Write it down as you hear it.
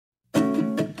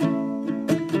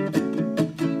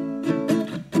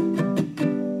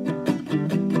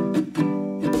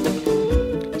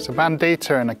So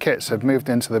Bandita and the kits have moved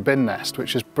into the bin nest,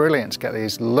 which is brilliant to get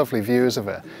these lovely views of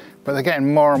it. But they're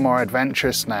getting more and more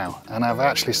adventurous now, and I've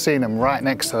actually seen them right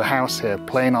next to the house here,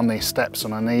 playing on these steps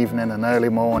on an evening and early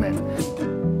morning.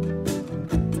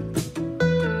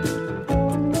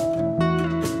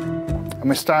 And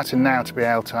we're starting now to be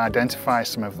able to identify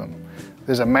some of them.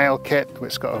 There's a male kit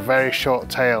which has got a very short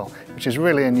tail, which is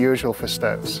really unusual for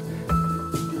stoats.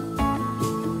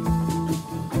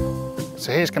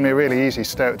 So he's going to be a really easy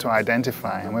stoat to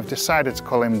identify, and we've decided to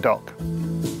call him Doc.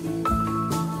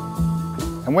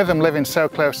 And with them living so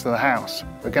close to the house,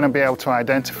 we're going to be able to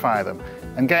identify them,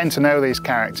 and getting to know these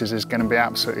characters is going to be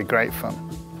absolutely great fun.